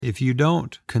If you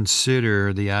don't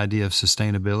consider the idea of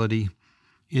sustainability,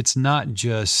 it's not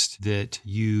just that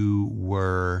you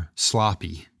were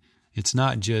sloppy. It's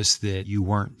not just that you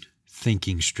weren't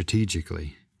thinking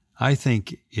strategically. I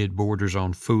think it borders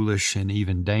on foolish and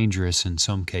even dangerous in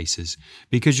some cases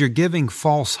because you're giving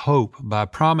false hope by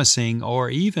promising, or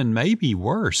even maybe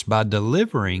worse, by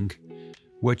delivering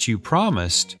what you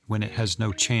promised when it has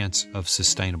no chance of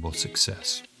sustainable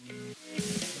success.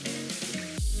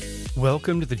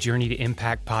 Welcome to the Journey to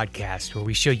Impact podcast, where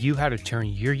we show you how to turn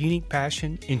your unique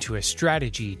passion into a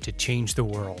strategy to change the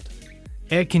world.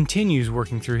 Ed continues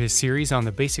working through his series on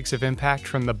the basics of impact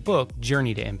from the book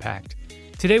Journey to Impact.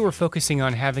 Today we're focusing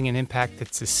on having an impact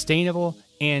that's sustainable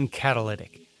and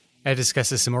catalytic. Ed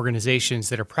discusses some organizations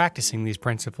that are practicing these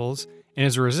principles and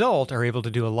as a result are able to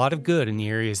do a lot of good in the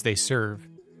areas they serve.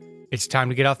 It's time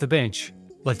to get off the bench.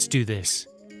 Let's do this.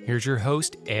 Here's your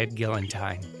host, Ed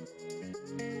Galentine.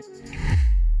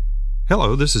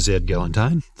 Hello, this is Ed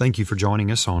Galentine. Thank you for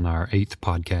joining us on our 8th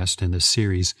podcast in this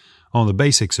series on the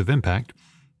basics of impact,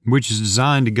 which is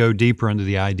designed to go deeper into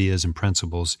the ideas and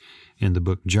principles in the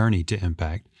book Journey to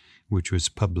Impact, which was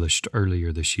published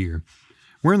earlier this year.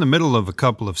 We're in the middle of a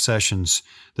couple of sessions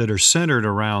that are centered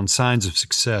around signs of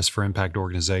success for impact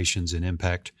organizations and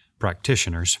impact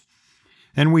practitioners.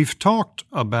 And we've talked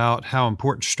about how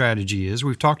important strategy is.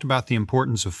 We've talked about the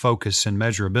importance of focus and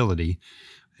measurability.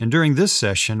 And during this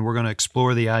session, we're going to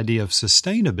explore the idea of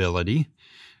sustainability,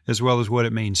 as well as what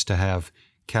it means to have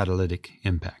catalytic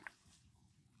impact.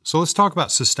 So let's talk about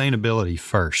sustainability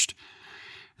first.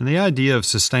 And the idea of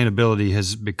sustainability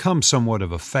has become somewhat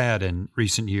of a fad in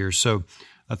recent years, so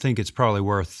I think it's probably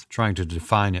worth trying to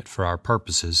define it for our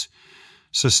purposes.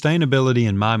 Sustainability,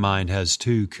 in my mind, has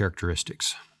two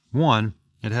characteristics. One,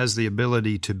 it has the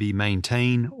ability to be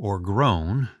maintained or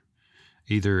grown,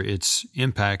 either its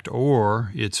impact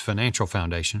or its financial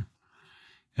foundation.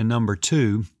 And number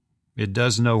two, it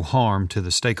does no harm to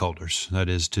the stakeholders, that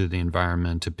is, to the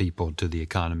environment, to people, to the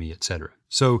economy, etc.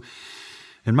 So,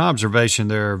 in my observation,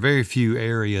 there are very few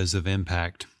areas of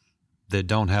impact that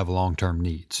don't have long-term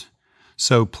needs.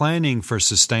 So planning for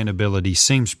sustainability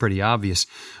seems pretty obvious,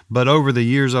 but over the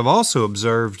years I've also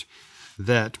observed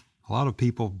that a lot of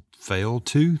people fail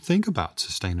to think about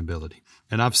sustainability.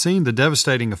 And I've seen the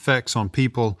devastating effects on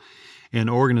people and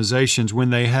organizations when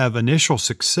they have initial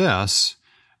success,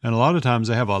 and a lot of times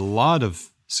they have a lot of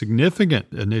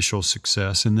significant initial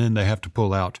success, and then they have to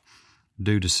pull out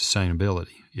due to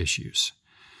sustainability issues.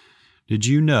 Did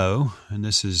you know, and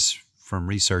this is from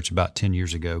research about 10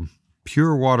 years ago,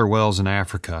 pure water wells in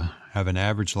Africa have an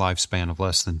average lifespan of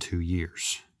less than 2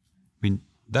 years? I mean,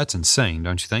 that's insane,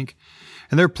 don't you think?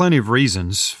 And there are plenty of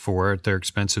reasons for it. They're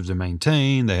expensive to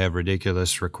maintain. They have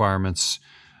ridiculous requirements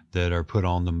that are put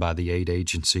on them by the aid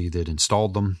agency that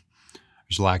installed them.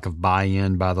 There's lack of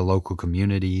buy-in by the local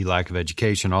community, lack of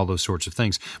education, all those sorts of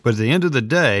things. But at the end of the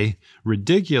day,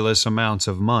 ridiculous amounts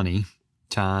of money,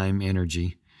 time,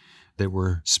 energy that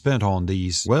were spent on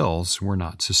these wells were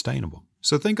not sustainable.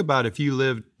 So think about if you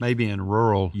lived maybe in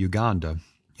rural Uganda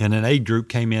and an aid group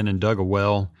came in and dug a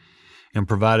well and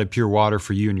provided pure water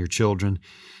for you and your children.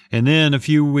 And then a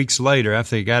few weeks later,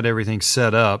 after they got everything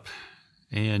set up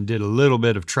and did a little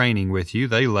bit of training with you,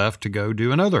 they left to go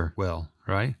do another well,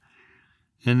 right?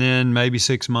 And then maybe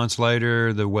 6 months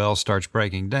later, the well starts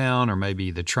breaking down, or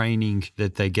maybe the training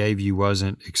that they gave you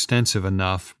wasn't extensive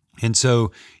enough. And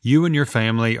so you and your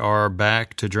family are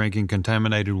back to drinking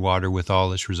contaminated water with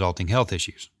all its resulting health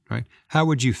issues, right? How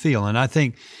would you feel? And I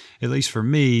think, at least for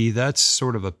me, that's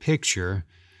sort of a picture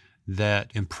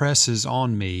that impresses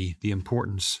on me the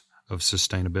importance of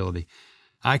sustainability.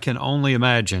 I can only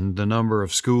imagine the number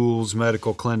of schools,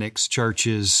 medical clinics,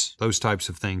 churches, those types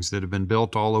of things that have been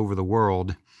built all over the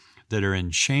world that are in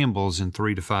shambles in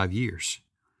 3 to 5 years.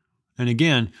 And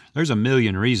again, there's a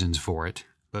million reasons for it,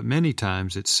 but many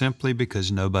times it's simply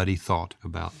because nobody thought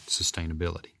about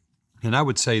sustainability. And I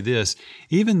would say this,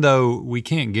 even though we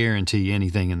can't guarantee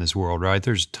anything in this world, right?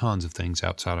 There's tons of things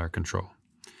outside our control.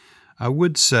 I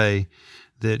would say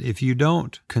that if you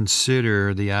don't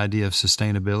consider the idea of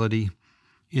sustainability,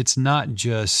 it's not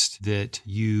just that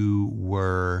you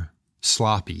were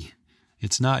sloppy.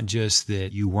 It's not just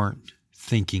that you weren't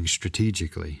thinking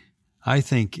strategically. I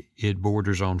think it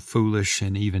borders on foolish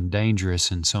and even dangerous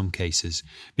in some cases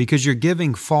because you're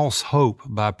giving false hope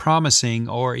by promising,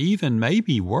 or even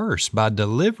maybe worse, by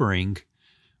delivering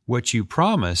what you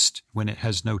promised when it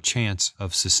has no chance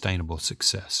of sustainable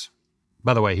success.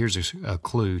 By the way, here's a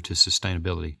clue to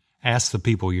sustainability. Ask the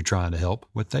people you're trying to help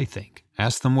what they think.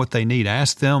 Ask them what they need.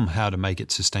 Ask them how to make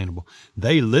it sustainable.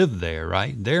 They live there,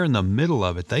 right? They're in the middle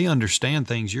of it. They understand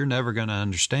things you're never going to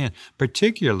understand,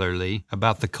 particularly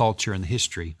about the culture and the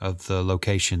history of the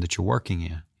location that you're working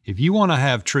in. If you want to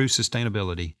have true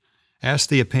sustainability, ask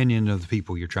the opinion of the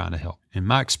people you're trying to help. In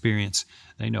my experience,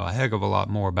 they know a heck of a lot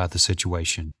more about the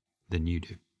situation than you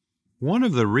do. One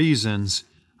of the reasons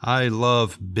I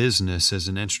love business as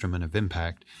an instrument of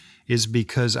impact is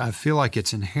because I feel like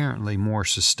it's inherently more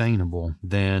sustainable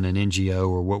than an NGO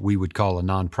or what we would call a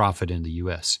nonprofit in the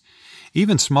U.S.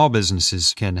 Even small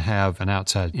businesses can have an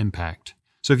outside impact.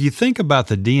 So if you think about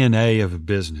the DNA of a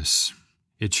business,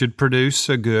 it should produce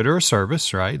a good or a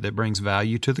service, right, that brings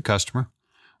value to the customer,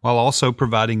 while also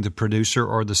providing the producer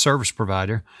or the service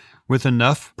provider with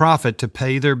enough profit to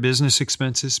pay their business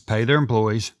expenses, pay their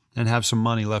employees, and have some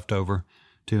money left over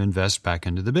to invest back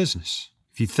into the business.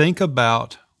 If you think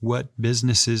about what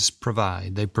businesses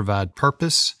provide, they provide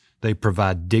purpose, they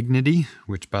provide dignity,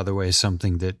 which, by the way, is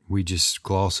something that we just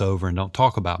gloss over and don't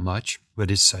talk about much,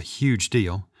 but it's a huge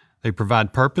deal. They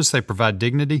provide purpose, they provide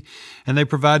dignity, and they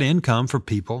provide income for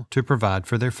people to provide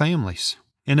for their families.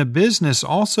 And a business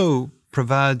also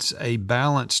provides a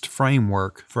balanced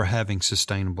framework for having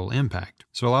sustainable impact.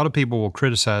 So a lot of people will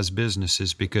criticize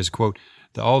businesses because, quote,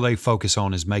 all they focus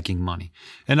on is making money.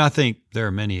 And I think there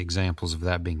are many examples of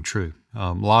that being true.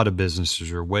 A lot of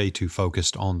businesses are way too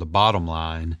focused on the bottom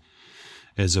line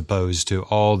as opposed to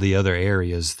all the other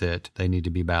areas that they need to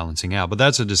be balancing out. But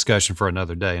that's a discussion for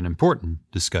another day, an important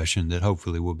discussion that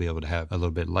hopefully we'll be able to have a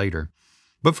little bit later.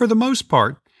 But for the most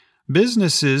part,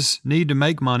 businesses need to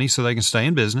make money so they can stay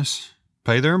in business,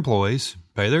 pay their employees,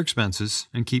 pay their expenses,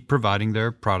 and keep providing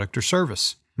their product or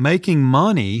service. Making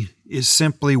money is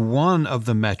simply one of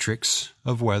the metrics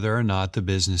of whether or not the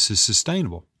business is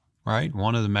sustainable, right?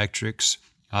 One of the metrics,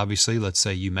 obviously, let's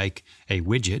say you make a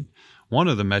widget. One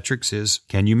of the metrics is,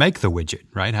 can you make the widget,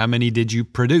 right? How many did you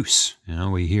produce?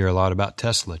 We hear a lot about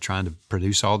Tesla trying to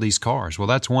produce all these cars. Well,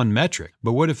 that's one metric.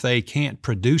 But what if they can't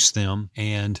produce them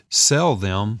and sell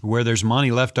them where there's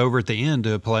money left over at the end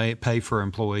to pay for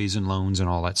employees and loans and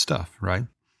all that stuff, right?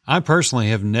 I personally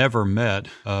have never met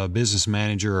a business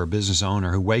manager or a business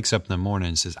owner who wakes up in the morning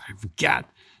and says, I've got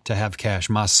to have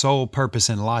cash. My sole purpose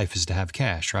in life is to have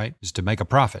cash, right? Is to make a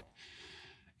profit.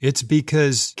 It's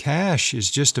because cash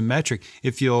is just a metric.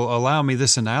 If you'll allow me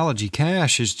this analogy,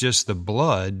 cash is just the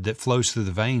blood that flows through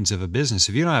the veins of a business.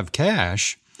 If you don't have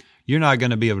cash, you're not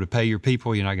going to be able to pay your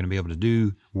people. You're not going to be able to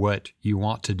do what you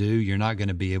want to do. You're not going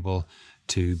to be able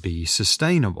to be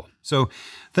sustainable. So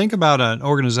think about an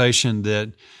organization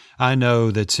that I know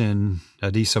that's in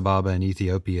Addis Ababa in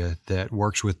Ethiopia that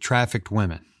works with trafficked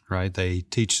women, right? They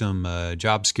teach them a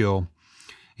job skill.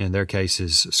 In their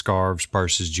cases, scarves,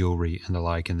 purses, jewelry, and the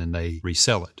like, and then they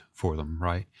resell it for them,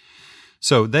 right?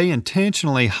 So they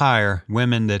intentionally hire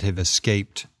women that have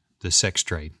escaped the sex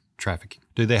trade, trafficking.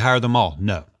 Do they hire them all?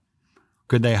 No.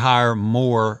 Could they hire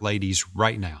more ladies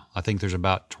right now? I think there's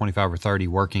about 25 or 30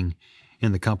 working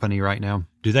in the company right now.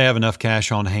 Do they have enough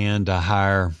cash on hand to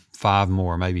hire 5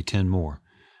 more, maybe 10 more?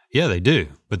 Yeah, they do,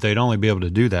 but they'd only be able to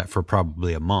do that for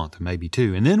probably a month, maybe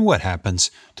 2. And then what happens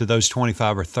to those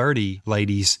 25 or 30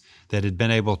 ladies that had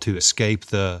been able to escape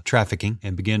the trafficking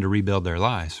and begin to rebuild their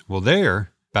lives? Well,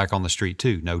 they're back on the street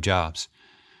too, no jobs.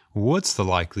 What's the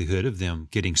likelihood of them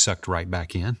getting sucked right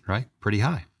back in, right? Pretty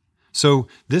high. So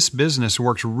this business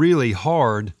works really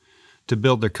hard to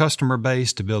build their customer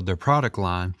base, to build their product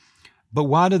line. But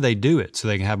why do they do it? So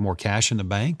they can have more cash in the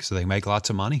bank? So they can make lots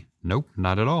of money? Nope,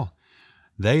 not at all.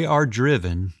 They are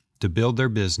driven to build their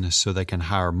business so they can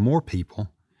hire more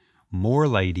people, more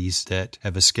ladies that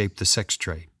have escaped the sex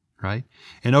trade, right?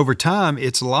 And over time,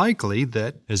 it's likely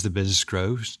that as the business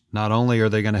grows, not only are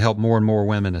they going to help more and more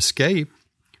women escape,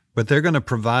 but they're going to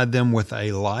provide them with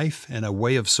a life and a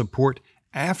way of support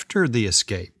after the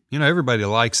escape. Everybody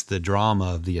likes the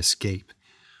drama of the escape.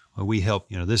 Well, we help,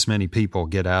 this many people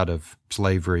get out of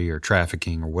slavery or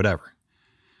trafficking or whatever.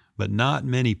 But not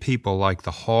many people like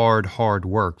the hard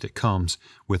work that comes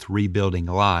with rebuilding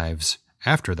lives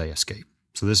after they escape.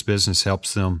 So this business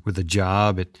helps them with a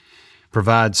job. It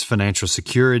provides financial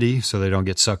security so they don't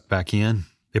get sucked back in.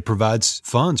 It provides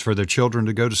funds for their children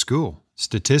to go to school.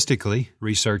 Statistically,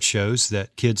 research shows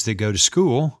that kids that go to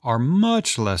school are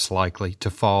much less likely to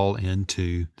fall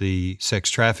into the sex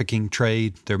trafficking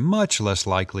trade. They're much less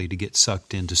likely to get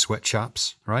sucked into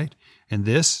sweatshops, right? And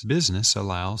this business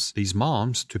allows these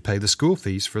moms to pay the school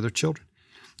fees for their children.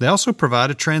 They also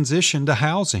provide a transition to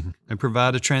housing. They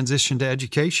provide a transition to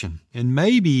education. And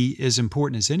maybe as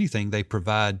important as anything, they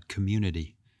provide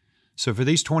community. So for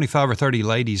these 25 or 30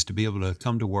 ladies to be able to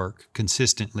come to work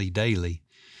consistently daily,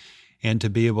 and to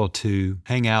be able to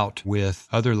hang out with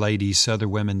other ladies, other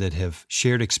women that have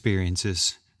shared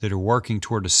experiences, that are working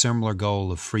toward a similar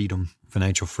goal of freedom,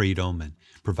 financial freedom, and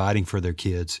providing for their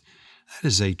kids. That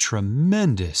is a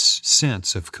tremendous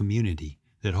sense of community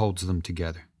that holds them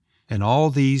together. And all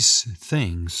these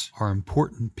things are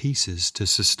important pieces to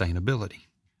sustainability.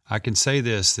 I can say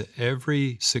this, that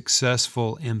every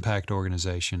successful impact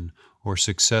organization or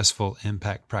successful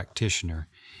impact practitioner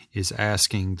is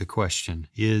asking the question,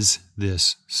 is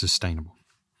this sustainable?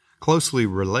 Closely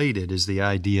related is the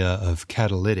idea of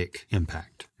catalytic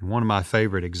impact. And one of my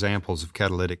favorite examples of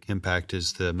catalytic impact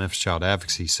is the Memphis Child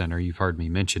Advocacy Center. You've heard me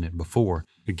mention it before.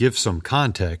 To give some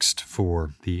context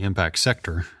for the impact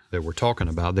sector that we're talking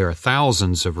about, there are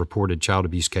thousands of reported child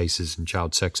abuse cases and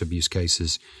child sex abuse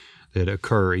cases that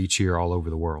occur each year all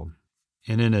over the world.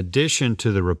 And in addition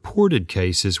to the reported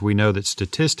cases, we know that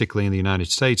statistically in the United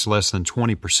States, less than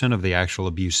 20% of the actual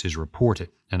abuse is reported.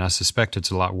 And I suspect it's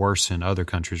a lot worse in other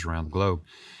countries around the globe.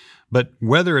 But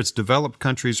whether it's developed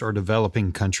countries or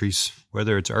developing countries,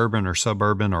 whether it's urban or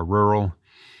suburban or rural,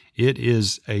 it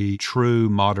is a true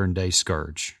modern-day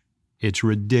scourge. It's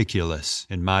ridiculous,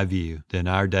 in my view, that in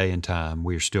our day and time,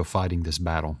 we are still fighting this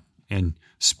battle. And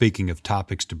speaking of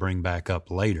topics to bring back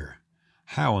up later,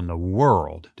 how in the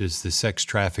world does the sex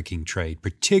trafficking trade,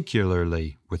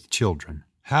 particularly with children,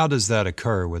 how does that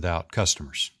occur without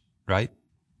customers, right?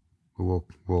 We'll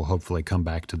hopefully come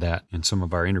back to that in some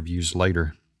of our interviews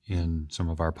later in some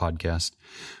of our podcasts.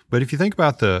 But if you think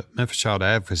about the Memphis Child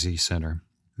Advocacy Center,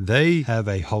 they have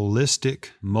a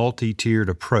holistic, multi-tiered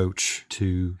approach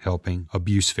to helping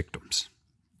abuse victims.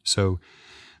 So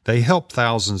they help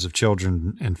thousands of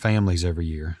children and families every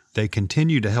year. They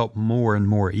continue to help more and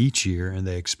more each year, and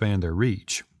they expand their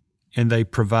reach. And they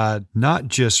provide not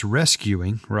just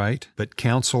rescuing, right, but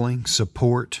counseling,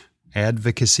 support,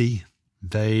 advocacy.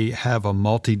 They have a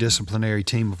multidisciplinary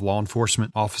team of law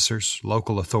enforcement officers,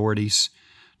 local authorities,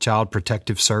 child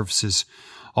protective services,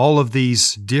 all of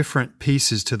these different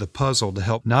pieces to the puzzle to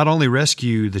help not only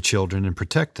rescue the children and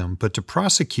protect them, but to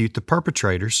prosecute the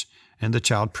perpetrators and the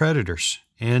child predators,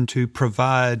 and to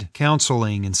provide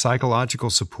counseling and psychological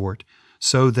support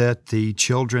so that the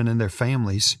children and their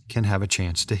families can have a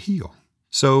chance to heal.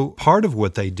 So part of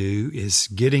what they do is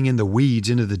getting in the weeds,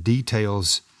 into the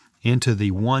details, into the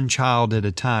one child at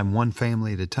a time, one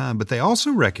family at a time. But they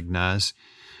also recognize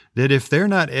that if they're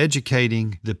not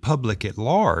educating the public at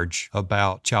large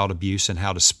about child abuse and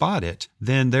how to spot it,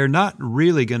 then they're not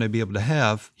really going to be able to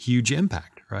have huge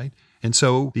impact, right? And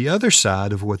so the other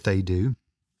side of what they do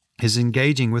is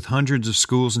engaging with hundreds of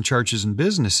schools and churches and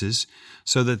businesses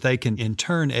so that they can in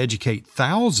turn educate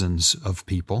thousands of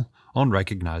people on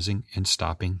recognizing and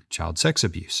stopping child sex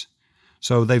abuse.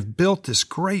 So they've built this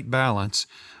great balance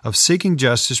of seeking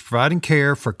justice, providing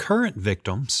care for current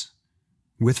victims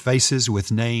with faces,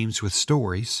 with names, with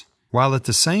stories, while at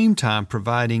the same time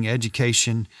providing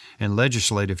education and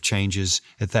legislative changes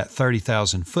at that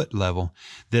 30,000-foot level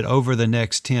that over the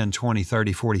next 10, 20,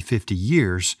 30, 40, 50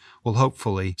 years will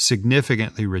hopefully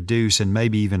significantly reduce and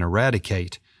maybe even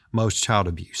eradicate most child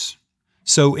abuse.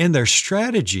 So in their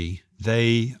strategy,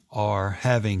 they are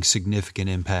having significant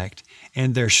impact,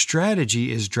 and their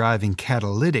strategy is driving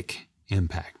catalytic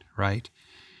impact, right?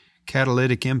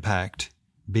 Catalytic impact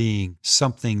being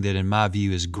something that, in my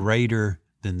view, is greater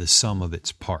than the sum of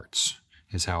its parts,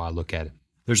 is how I look at it.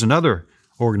 There's another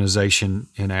organization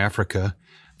in Africa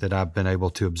that I've been able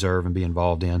to observe and be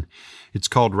involved in. It's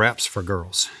called Wraps for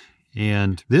Girls.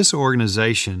 And this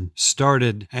organization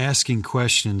started asking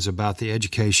questions about the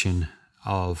education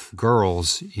of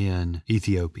girls in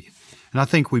Ethiopia. And I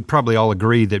think we probably all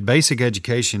agree that basic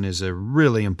education is a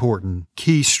really important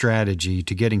key strategy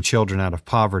to getting children out of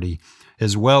poverty,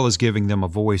 as well as giving them a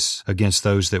voice against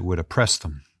those that would oppress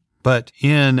them. But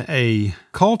in a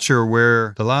culture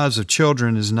where the lives of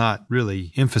children is not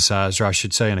really emphasized, or I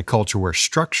should say in a culture where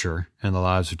structure in the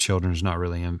lives of children is not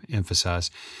really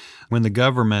emphasized, when the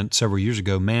government several years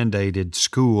ago mandated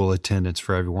school attendance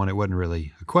for everyone, it wasn't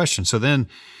really a question.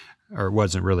 It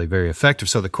wasn't really very effective.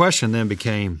 So the question then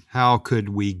became, how could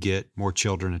we get more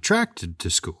children attracted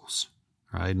to schools,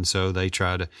 right? And so they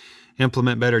try to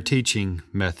implement better teaching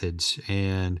methods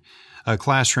and a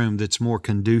classroom that's more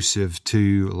conducive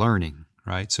to learning,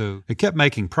 right? So it kept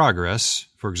making progress.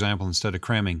 For example, instead of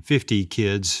cramming 50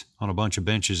 kids on a bunch of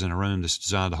benches in a room that's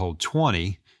designed to hold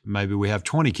 20, maybe we have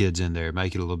 20 kids in there,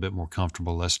 make it a little bit more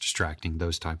comfortable, less distracting,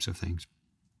 those types of things.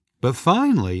 But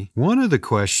finally, one of the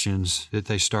questions that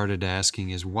they started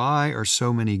asking is, why are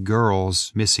so many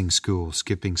girls missing school,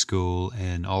 skipping school,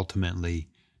 and ultimately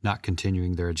not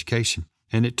continuing their education?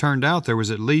 And it turned out there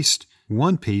was at least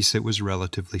one piece that was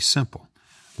relatively simple.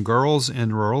 girls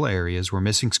in rural areas were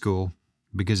missing school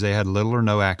because they had little or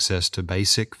no access to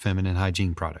basic feminine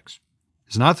hygiene products.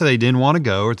 It's not that they didn't want to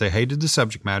go or they hated the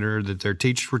subject matter or that their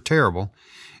teachers were terrible.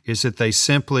 It's that they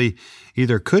simply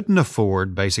either couldn't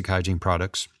afford basic hygiene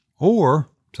products or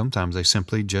sometimes they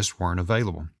simply just weren't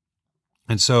available.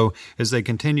 And so as they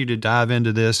continued to dive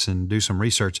into this and do some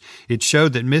research, it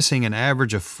showed that missing an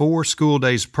average of 4 school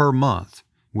days per month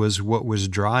was what was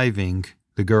driving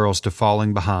the girls to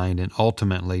falling behind and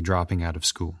ultimately dropping out of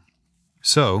school.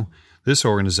 So this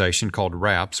organization called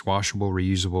WRAPS, Washable,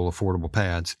 Reusable, Affordable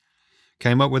Pads,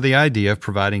 came up with the idea of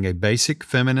providing a basic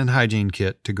feminine hygiene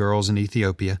kit to girls in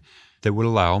Ethiopia that would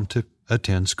allow them to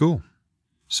attend school.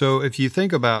 So if you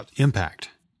think about impact,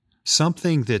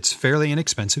 something that's fairly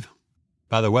inexpensive.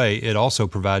 By the way, it also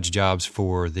provides jobs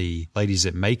for the ladies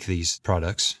that make these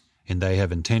products, and they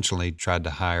have intentionally tried to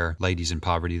hire ladies in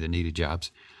poverty that needed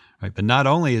jobs. Right? But not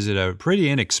only is it a pretty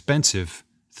inexpensive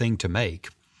thing to make,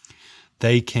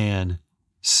 they can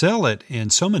sell it in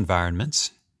some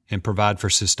environments and provide for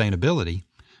sustainability,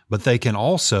 but they can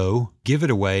also give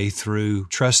it away through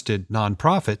trusted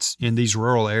nonprofits in these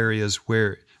rural areas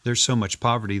where there's so much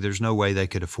poverty, there's no way they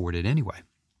could afford it anyway.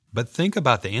 But think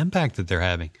about the impact that they're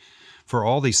having for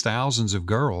all these thousands of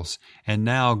girls and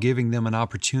now giving them an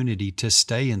opportunity to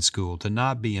stay in school, to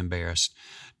not be embarrassed,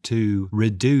 to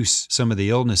reduce some of the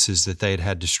illnesses that they had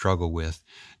had to struggle with,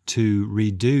 to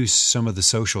reduce some of the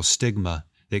social stigma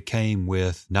that came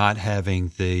with not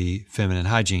having the feminine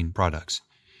hygiene products.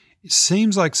 It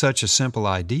seems like such a simple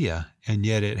idea, and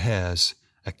yet it has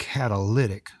a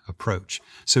catalytic approach.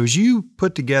 So as you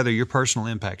put together your personal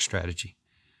impact strategy,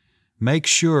 make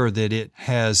sure that it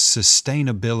has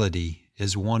sustainability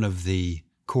as one of the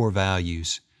core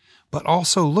values, but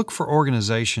also look for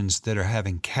organizations that are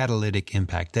having catalytic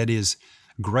impact, that is,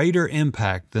 greater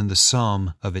impact than the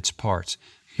sum of its parts.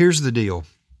 Here's the deal.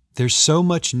 There's so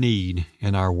much need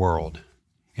in our world,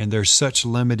 and there's such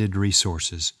limited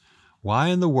resources. Why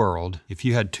in the world, if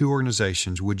you had 2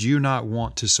 organizations, would you not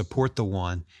want to support the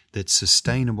one that's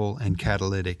sustainable and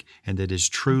catalytic and that is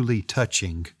truly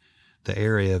touching the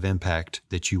area of impact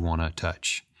that you want to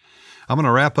touch? I'm going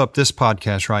to wrap up this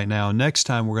podcast right now. Next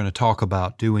time, we're going to talk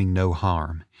about doing no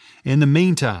harm. In the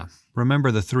meantime,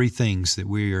 remember the 3 things that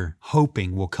we're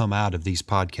hoping will come out of these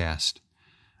podcasts.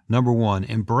 Number 1,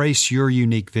 embrace your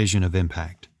unique vision of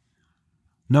impact.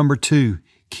 Number 2,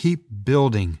 keep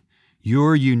building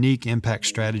your unique impact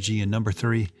strategy. And number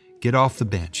 3, get off the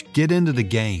bench. Get into the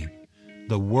game.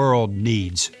 The world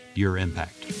needs your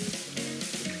impact.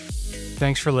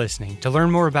 Thanks for listening. To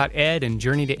learn more about Ed and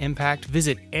Journey to Impact,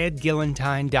 visit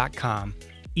edgillentine.com,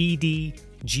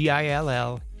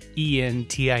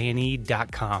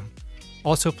 edgillentine.com.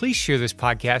 Also, please share this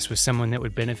podcast with someone that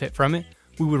would benefit from it.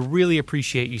 We would really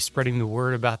appreciate you spreading the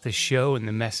word about this show and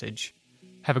the message.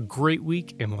 Have a great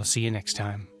week, and we'll see you next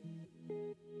time.